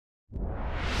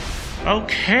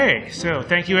Okay, so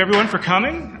thank you everyone for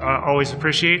coming. Always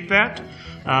appreciate that.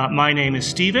 My name is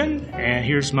Steven, and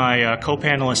here's my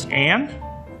co-panelist Anne.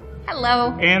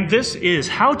 Hello. And this is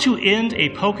How to End a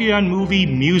Pokemon Movie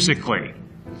Musically.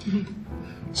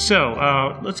 So,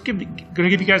 going to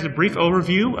give you guys a brief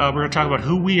overview. We're going to talk about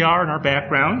who we are and our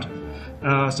background,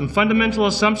 some fundamental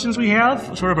assumptions we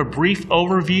have, sort of a brief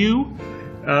overview,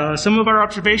 some of our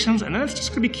observations, and then it's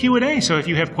just going to be Q&A. So if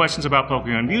you have questions about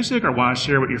Pokemon music or want to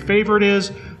share what your favorite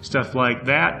is, stuff like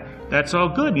that, that's all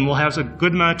good, and we'll have a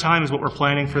good amount of time is what we're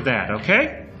planning for that,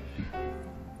 okay?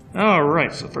 All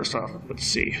right, so first off, let's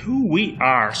see who we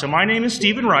are. So my name is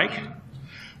Steven Reich.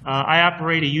 I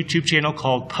operate a YouTube channel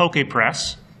called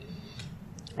Pokepress,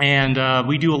 and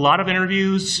we do a lot of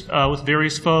interviews with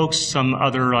various folks, some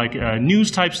other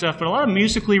news type stuff, but a lot of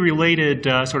musically related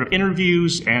sort of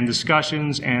interviews and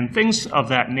discussions and things of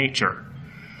that nature.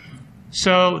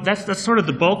 So that's sort of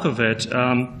the bulk of it.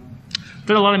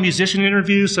 Did a lot of musician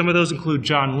interviews. Some of those include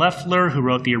John Leffler, who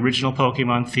wrote the original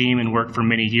Pokemon theme and worked for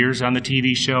many years on the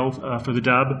TV show for the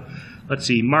dub. Let's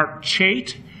see, Mark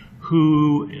Chait,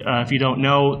 who, if you don't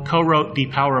know, co-wrote the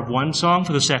Power of One song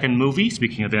for the second movie,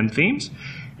 speaking of end themes.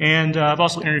 And I've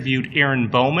also interviewed Aaron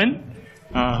Bowman,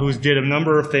 who did a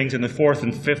number of things in the fourth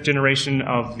and fifth generation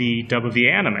of the dub of the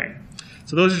anime.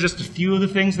 So those are just a few of the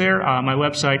things there. My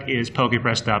website is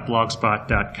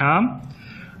pokepress.blogspot.com.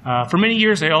 For many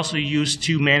years, I also used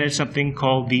to manage something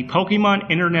called the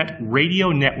Pokemon Internet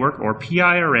Radio Network, or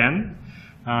PIRN.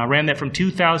 Ran that from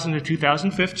 2000 to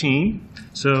 2015.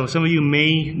 So some of you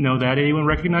may know that. Anyone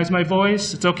recognize my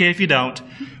voice? It's okay if you don't.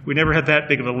 We never had that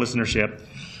big of a listenership.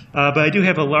 But I do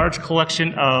have a large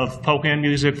collection of Pokemon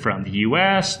music from the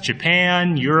US,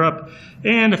 Japan, Europe,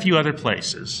 and a few other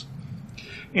places.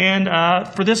 And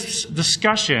for this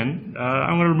discussion,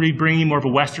 I'm going to be bringing more of a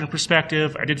Western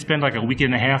perspective. I did spend like a week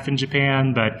and a half in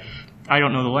Japan, but I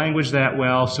don't know the language that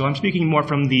well, so I'm speaking more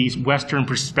from the Western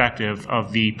perspective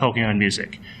of the Pokemon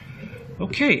music.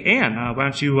 Okay, Anne, why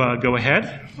don't you go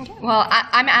ahead? Okay. Well,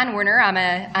 I'm Anne Werner. I'm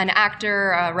an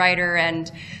actor, a writer,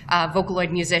 and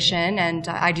Vocaloid musician, and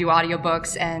I do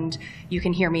audiobooks, and you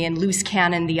can hear me in Loose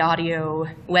Cannon, the audio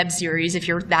web series, if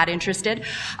you're that interested.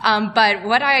 But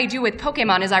what I do with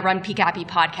Pokemon is I run Pikapi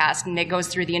podcast, and it goes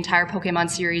through the entire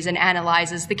Pokemon series and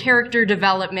analyzes the character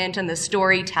development and the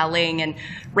storytelling and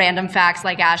random facts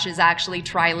like Ash is actually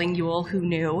trilingual, who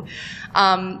knew?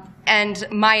 And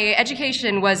my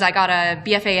education was I got a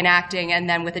BFA in acting and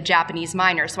then with a Japanese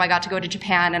minor. So I got to go to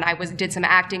Japan and I did some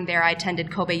acting there. I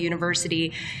attended Kobe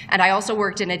University. And I also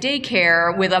worked in a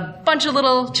daycare with a bunch of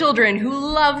little children who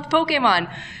loved Pokemon.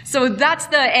 So that's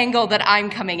the angle that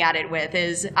I'm coming at it with,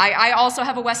 is I also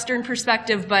have a Western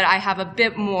perspective, but I have a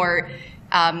bit more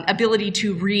ability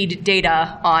to read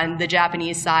data on the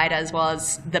Japanese side, as well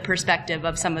as the perspective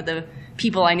of some of the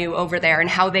people I knew over there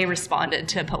and how they responded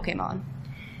to Pokemon.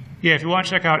 Yeah, if you want to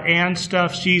check out Anne's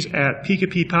stuff, she's at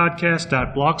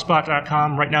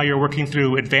pikapipodcast.blogspot.com. Right now you're working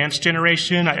through Advanced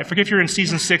Generation. I forget if you're in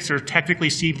Season 6 or technically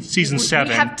Season 7.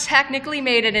 We have technically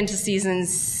made it into Season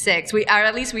 6. Or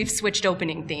at least we've switched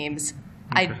opening themes.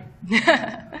 Okay.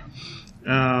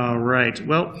 All right.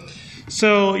 Well,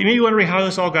 so you may be wondering how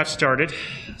this all got started.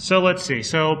 So let's see.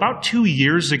 So about 2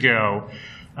 years ago,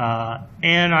 Anne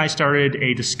and I started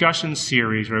a discussion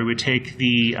series where we would take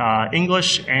the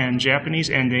English and Japanese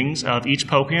endings of each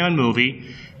Pokemon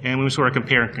movie, and we would sort of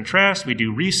compare and contrast. We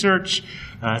do research.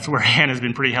 That's where Anne has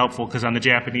been pretty helpful, because on the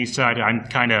Japanese side, I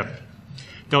kind of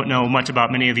don't know much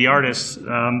about many of the artists.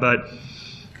 But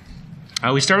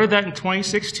we started that in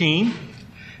 2016.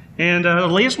 And the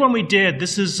latest one we did,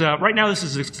 this is, right now this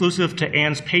is exclusive to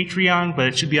Anne's Patreon, but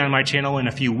it should be on my channel in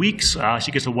a few weeks.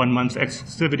 She gets a 1-month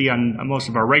exclusivity on most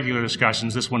of our regular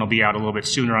discussions. This one will be out a little bit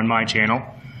sooner on my channel.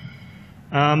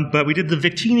 But we did the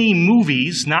Victini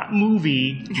movies, not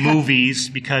movies,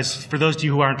 because for those of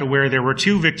you who aren't aware, there were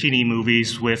 2 Victini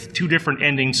movies with 2 different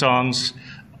ending songs.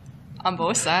 On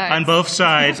both sides. On both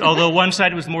sides, although one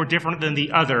side was more different than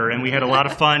the other, and we had a lot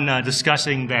of fun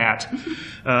discussing that.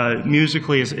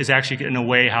 Musically is actually, in a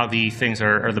way, how the things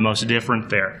are the most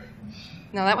different there.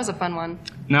 No, that was a fun one.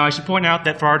 Now, I should point out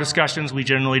that for our discussions, we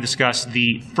generally discuss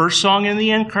the first song in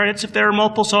the end credits if there are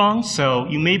multiple songs, so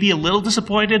you may be a little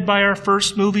disappointed by our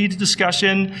first movie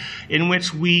discussion, in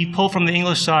which we pull from the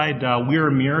English side, We're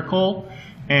a Miracle,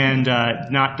 and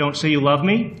not Don't Say You Love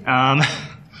Me.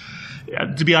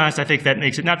 To be honest, I think that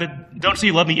makes it, not that Don't Say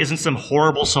You Love Me isn't some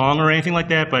horrible song or anything like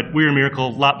that, but We're a Miracle, a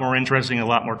lot more interesting, a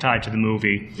lot more tied to the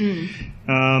movie.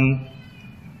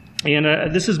 And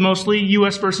this is mostly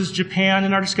U.S. versus Japan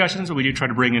in our discussions, but we do try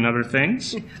to bring in other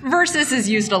things. Versus is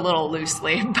used a little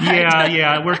loosely. But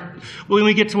Yeah. When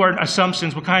we get to our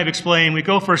assumptions, we'll kind of explain. We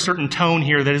go for a certain tone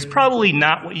here that is probably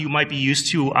not what you might be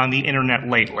used to on the internet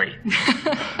lately.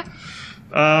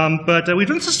 But we've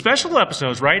done some special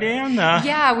episodes, right, Anne?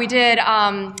 Yeah, we did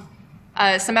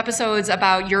some episodes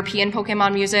about European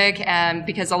Pokemon music,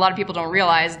 because a lot of people don't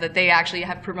realize that they actually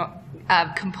have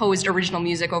composed original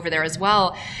music over there as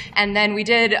well. And then we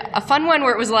did a fun one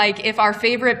where it was like, if our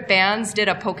favorite bands did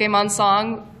a Pokemon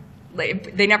song,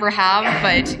 they never have,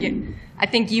 but I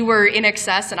think you were In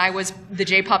Excess and I was the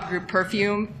J-pop group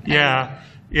Perfume. Yeah,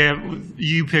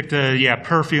 you picked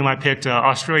Perfume, I picked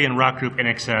Australian rock group In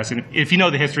Excess. And if you know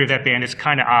the history of that band, it's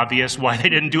kind of obvious why they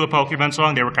didn't do a Pokemon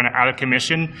song. They were kind of out of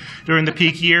commission during the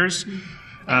peak years,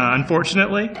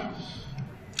 unfortunately.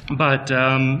 But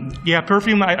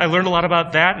Perfume, I learned a lot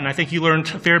about that, and I think you learned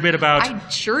a fair bit about... I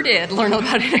sure did learn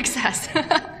about In Excess.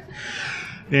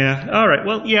 Yeah, all right.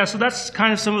 Well, yeah, so that's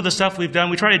kind of some of the stuff we've done.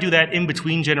 We try to do that in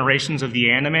between generations of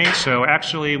the anime. So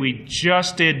actually, we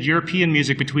just did European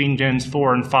music between Gens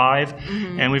 4 and 5,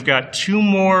 and we've got 2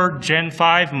 more Gen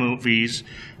 5 movies,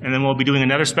 and then we'll be doing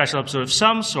another special episode of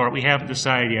some sort. We haven't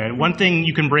decided yet. One thing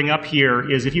you can bring up here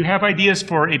is if you have ideas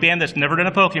for a band that's never done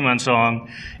a Pokemon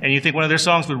song, and you think one of their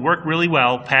songs would work really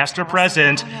well, past or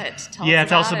present,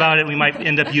 tell us about it. We might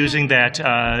end up using that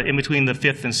in between the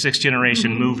 5th and 6th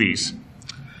generation movies.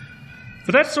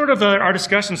 So that's sort of our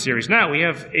discussion series. Now, we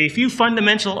have a few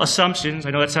fundamental assumptions. I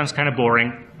know that sounds kind of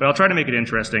boring, but I'll try to make it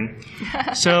interesting.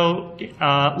 So,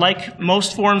 like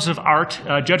most forms of art,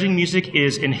 judging music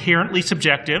is inherently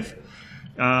subjective.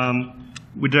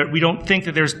 We don't think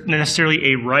that there's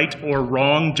necessarily a right or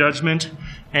wrong judgment,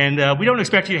 and we don't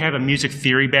expect you to have a music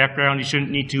theory background. You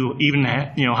shouldn't need to even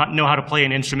know how to play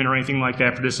an instrument or anything like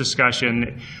that for this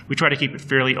discussion. We try to keep it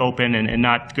fairly open and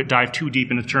not dive too deep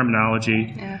into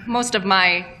terminology. Yeah. Most of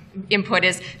my input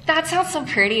is, that sounds so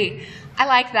pretty. I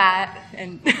like that.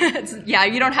 And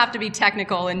you don't have to be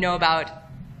technical and know about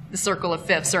the circle of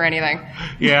fifths or anything.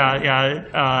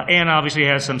 Anne obviously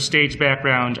has some stage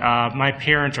background. My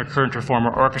parents are current or former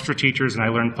orchestra teachers, and I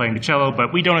learned playing the cello,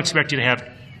 but we don't expect you to have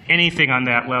anything on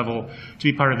that level to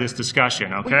be part of this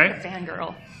discussion, okay? We're a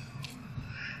fangirl.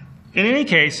 In any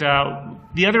case,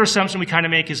 the other assumption we kind of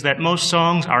make is that most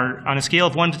songs are, on a scale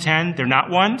of 1 to 10, they're not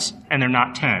 1s and they're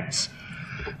not 10s.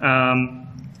 One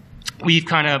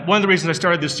of the reasons I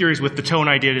started this series with the tone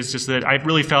I did is just that I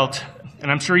really felt, and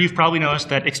I'm sure you've probably noticed,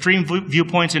 that extreme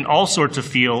viewpoints in all sorts of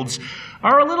fields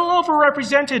are a little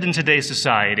overrepresented in today's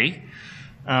society.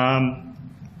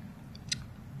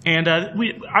 I'm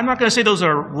not going to say those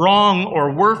are wrong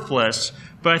or worthless,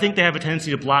 but I think they have a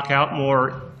tendency to block out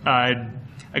more, I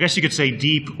guess you could say,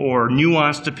 deep or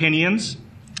nuanced opinions.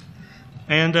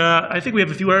 And I think we have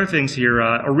a few other things here.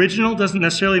 Original doesn't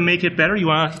necessarily make it better. You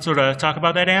want to sort of talk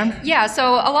about that, Anne? Yeah,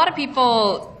 so a lot of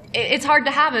people, it's hard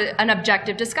to have an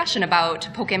objective discussion about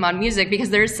Pokemon music because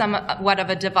there's somewhat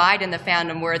of a divide in the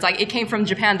fandom where it's like, it came from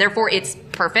Japan, therefore it's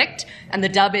perfect, and the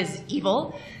dub is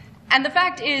evil. And the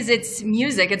fact is, it's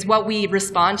music. It's what we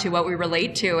respond to, what we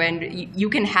relate to, and you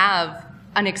can have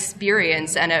an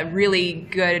experience and a really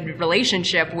good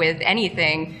relationship with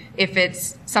anything if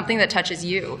it's something that touches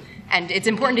you. And it's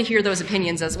important to hear those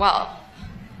opinions as well.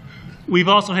 We've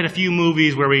also had a few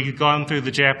movies where we've gone through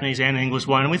the Japanese and English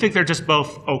one, and we think they're just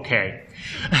both okay.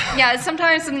 Yeah,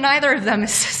 sometimes neither of them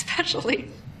is especially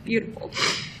beautiful.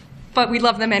 But we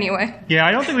love them anyway. Yeah,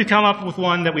 I don't think we've come up with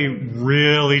one that we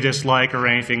really dislike or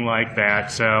anything like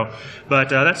that. But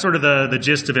that's sort of the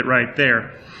gist of it right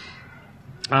there.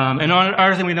 And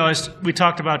another thing we noticed, we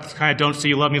talked about kind of Don't Say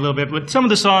You Love Me a little bit, but some of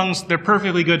the songs, they're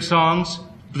perfectly good songs,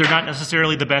 but they're not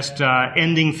necessarily the best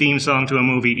ending theme song to a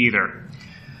movie either.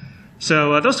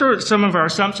 So those are some of our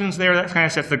assumptions there. That kind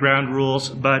of sets the ground rules.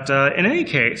 But in any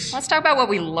case... Let's talk about what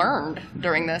we learned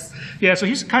during this. Yeah, so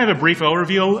here's kind of a brief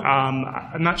overview.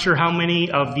 I'm not sure how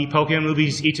many of the Pokemon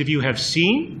movies each of you have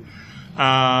seen.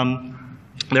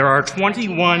 There are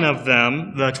 21 of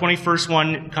them. The 21st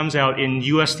one comes out in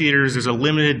U.S. theaters. There's a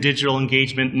limited digital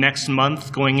engagement next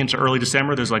month going into early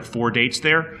December. There's like 4 dates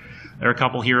there. There are a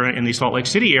couple here in the Salt Lake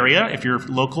City area if you're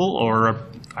local, or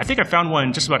I think I found one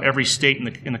in just about every state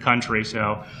in the country,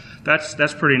 so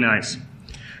that's pretty nice.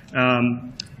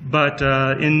 But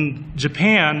in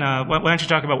Japan, why don't you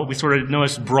talk about what we sort of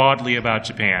noticed broadly about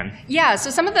Japan? Yeah, so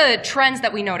some of the trends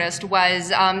that we noticed was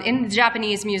in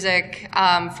Japanese music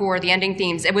for the ending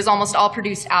themes, it was almost all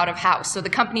produced out of house. So the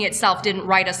company itself didn't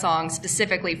write a song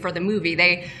specifically for the movie.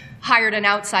 They hired an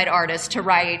outside artist to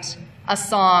write a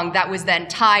song that was then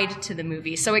tied to the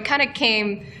movie. So it kind of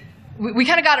came we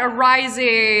kind of got a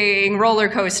rising roller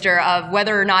coaster of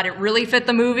whether or not it really fit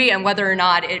the movie and whether or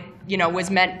not it,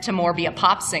 was meant to more be a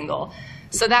pop single.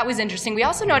 So that was interesting. We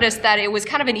also noticed that it was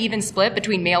kind of an even split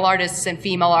between male artists and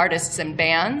female artists and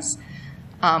bands,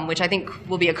 which I think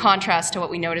will be a contrast to what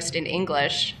we noticed in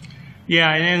English.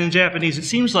 Yeah, and in Japanese, it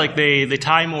seems like they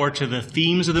tie more to the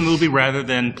themes of the movie rather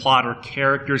than plot or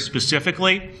characters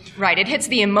specifically. Right, it hits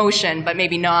the emotion, but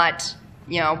maybe not,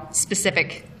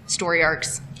 specific story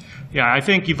arcs. Yeah, I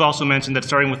think you've also mentioned that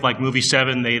starting with like movie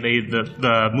 7,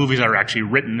 the movies are actually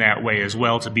written that way as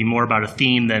well, to be more about a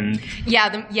theme than...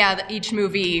 Yeah, each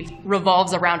movie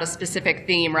revolves around a specific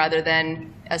theme rather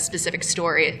than a specific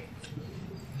story.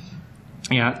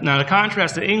 Yeah, now to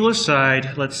contrast the English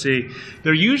side, let's see,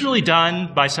 they're usually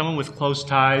done by someone with close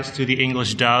ties to the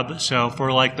English dub. So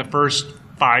for like the first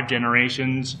 5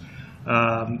 generations,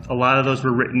 a lot of those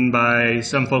were written by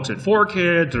some folks at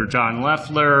 4Kids or John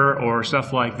Leffler or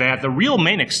stuff like that. The real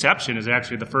main exception is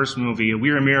actually the first movie, A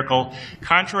Weird Miracle,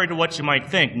 contrary to what you might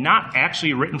think, not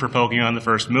actually written for Pokemon, the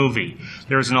first movie.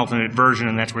 There's an alternate version,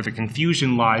 and that's where the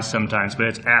confusion lies sometimes, but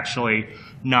it's actually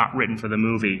not written for the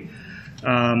movie.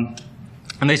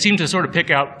 And they seem to sort of pick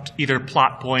out either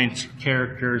plot points,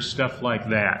 characters, stuff like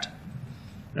that.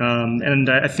 And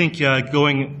I think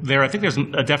going there, I think there's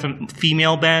a definite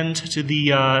female bend to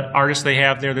the artists they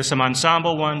have there. There's some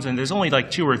ensemble ones, and there's only like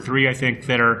 2 or 3, I think,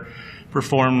 that are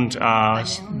performed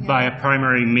by a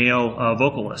primary male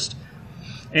vocalist.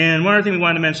 And one other thing we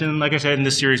wanted to mention, like I said, in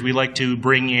this series, we like to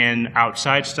bring in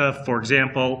outside stuff. For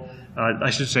example, I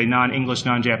should say non-English,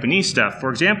 non-Japanese stuff. For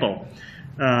example,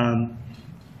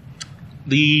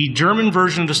 the German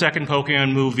version of the second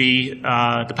Pokemon movie,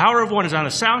 The Power of One, is on the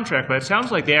soundtrack, but it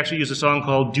sounds like they actually use a song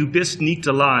called Du bist nicht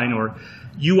allein, or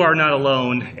You Are Not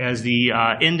Alone, as the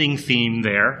ending theme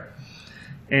there.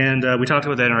 And we talked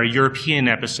about that in our European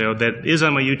episode that is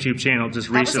on my YouTube channel just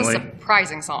recently. That was a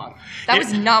surprising song. That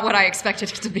was not what I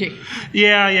expected it to be.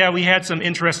 Yeah, we had some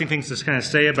interesting things to kind of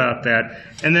say about that.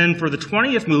 And then for the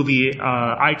 20th movie,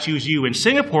 I Choose You, in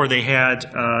Singapore, they had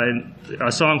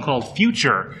a song called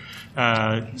Future.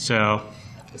 So,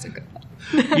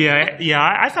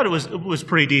 yeah, I thought it was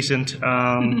pretty decent.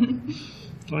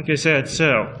 Like I said,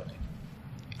 so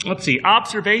let's see,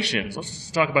 observations.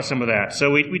 Let's talk about some of that.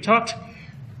 So we talked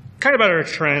kind of about our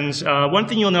trends. One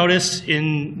thing you'll notice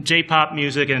in J-pop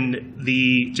music, and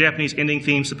the Japanese ending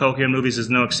themes to Pokemon movies is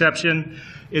no exception,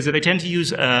 is that they tend to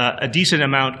use a decent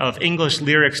amount of English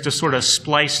lyrics just sort of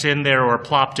spliced in there or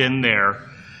plopped in there.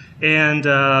 And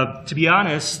to be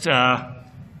honest,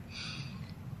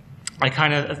 I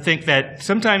kind of think that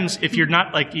sometimes if you're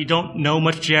not, like, you don't know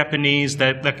much Japanese,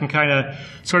 that can kind of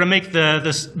sort of make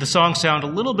the song sound a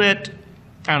little bit,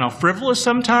 I don't know, frivolous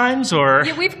sometimes, or...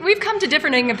 Yeah, we've come to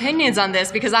differing opinions on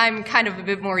this because I'm kind of a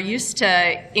bit more used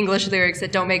to English lyrics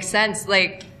that don't make sense.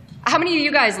 Like, how many of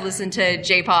you guys listen to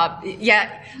J-pop? Yeah,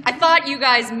 I thought you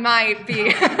guys might be...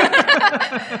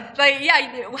 Like,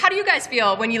 yeah, how do you guys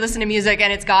feel when you listen to music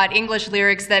and it's got English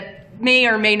lyrics that may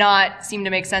or may not seem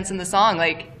to make sense in the song?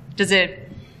 Like, does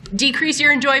it decrease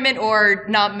your enjoyment or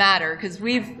not matter? Because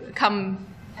we've come...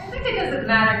 I think it doesn't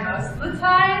matter most of the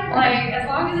time. Like, as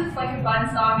long as it's like a fun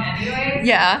song anyways.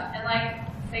 Yeah. And like,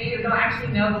 say you don't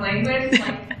actually know the language,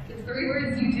 like, the 3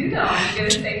 words you do know, you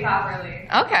get to say properly.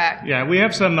 Okay. Yeah, we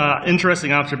have some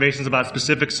interesting observations about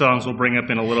specific songs we'll bring up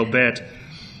in a little bit.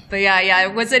 But yeah,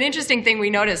 it was an interesting thing we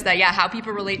noticed that, how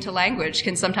people relate to language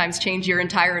can sometimes change your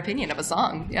entire opinion of a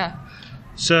song. Yeah.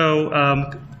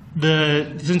 So,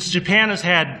 since Japan has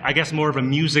had, I guess, more of a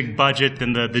music budget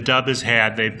than the dub has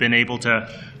had, they've been able to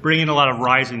bring in a lot of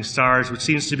rising stars, which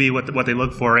seems to be what they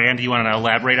look for. Andy, you want to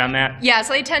elaborate on that? Yeah,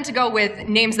 so they tend to go with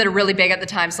names that are really big at the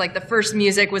time. So like the first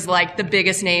music was like the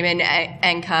biggest name in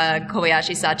Enka,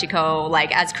 Kobayashi Sachiko.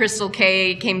 Like as Crystal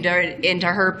K came into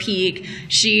her peak,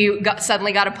 she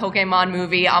suddenly got a Pokemon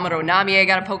movie. Amuro Namie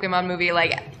got a Pokemon movie.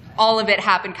 Like all of it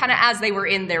happened kind of as they were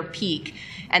in their peak.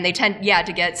 And they tend,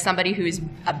 to get somebody who's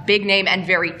a big name and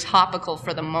very topical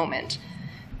for the moment.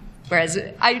 Whereas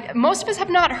most of us have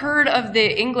not heard of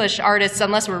the English artists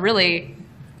unless we're really,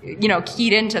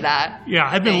 keyed into that. Yeah,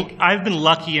 I've been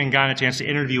lucky and gotten a chance to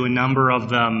interview a number of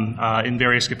them in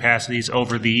various capacities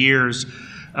over the years.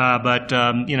 But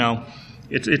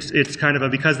it's kind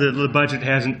of because the budget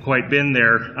hasn't quite been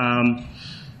there.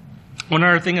 One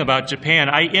other thing about Japan,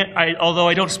 although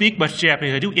I don't speak much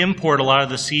Japanese, I do import a lot of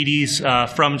the CDs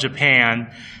from Japan.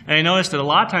 And I noticed that a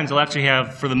lot of times they'll actually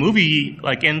have, for the movie,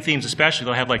 like end themes especially,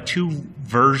 they'll have like 2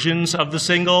 versions of the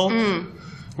single.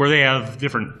 where they have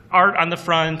different art on the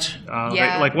front.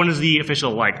 Yeah. Like one is the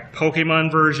official like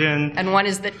Pokemon version. And one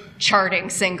is the charting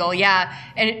single, yeah.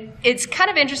 And it's kind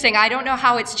of interesting. I don't know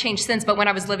how it's changed since, but when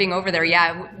I was living over there,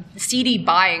 yeah, CD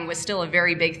buying was still a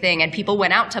very big thing, and people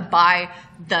went out to buy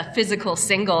the physical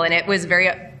single, and it was very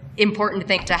important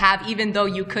thing to have, even though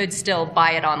you could still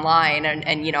buy it online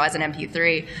and you know, as an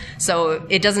MP3. So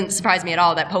it doesn't surprise me at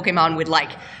all that Pokemon would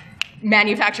like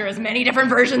manufacture as many different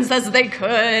versions as they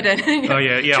could and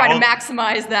try to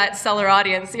maximize that seller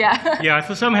audience. Yeah.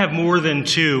 So some have more than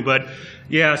two, but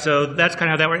yeah, so that's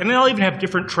kind of how that works. And they'll even have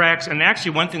different tracks. And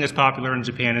actually, one thing that's popular in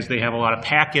Japan is they have a lot of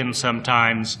pack-ins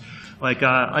sometimes. Like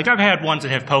I've had ones that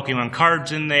have Pokemon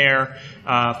cards in there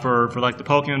for like the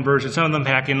Pokemon version. Some of them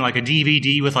pack in like a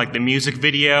DVD with like the music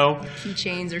video,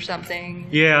 keychains or something.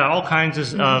 Yeah, all kinds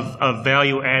of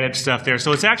value-added stuff there.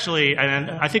 So it's actually, and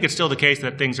I think it's still the case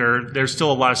that there's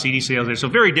still a lot of CD sales there. So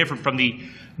very different from the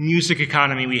music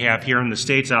economy we have here in the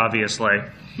States, obviously.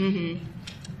 Mm-hmm.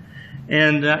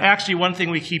 And actually, one thing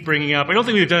we keep bringing up, I don't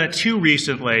think we've done it too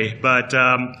recently, but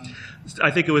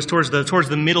I think it was towards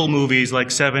the middle movies,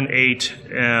 like 7, 8,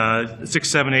 6,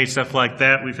 7, 8, stuff like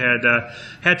that. We've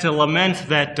had to lament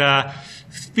that,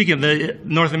 speaking of the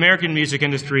North American music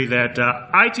industry, that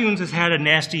iTunes has had a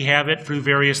nasty habit through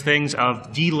various things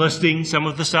of delisting some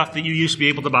of the stuff that you used to be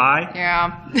able to buy.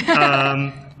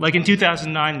 Yeah. Like in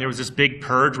 2009, there was this big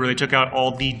purge where they took out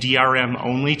all the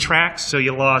DRM-only tracks. So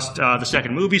you lost the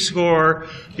second movie score,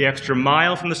 the extra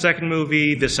mile from the second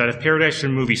movie, This Side of Paradise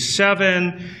from movie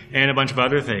 7, and a bunch of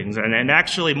other things. And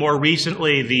actually, more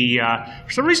recently,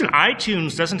 for some reason,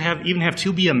 iTunes doesn't even have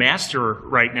to be a master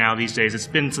right now these days. It's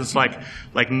been since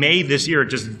like May this year. It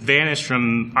just vanished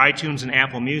from iTunes and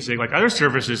Apple Music. Like other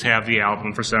services have the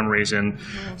album for some reason.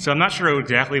 So I'm not sure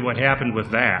exactly what happened with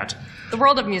that. The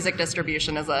world of music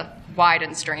distribution is a wide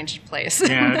and strange place.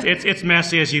 Yeah, it's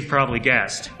messy, as you've probably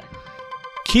guessed.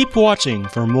 Keep watching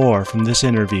for more from this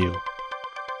interview.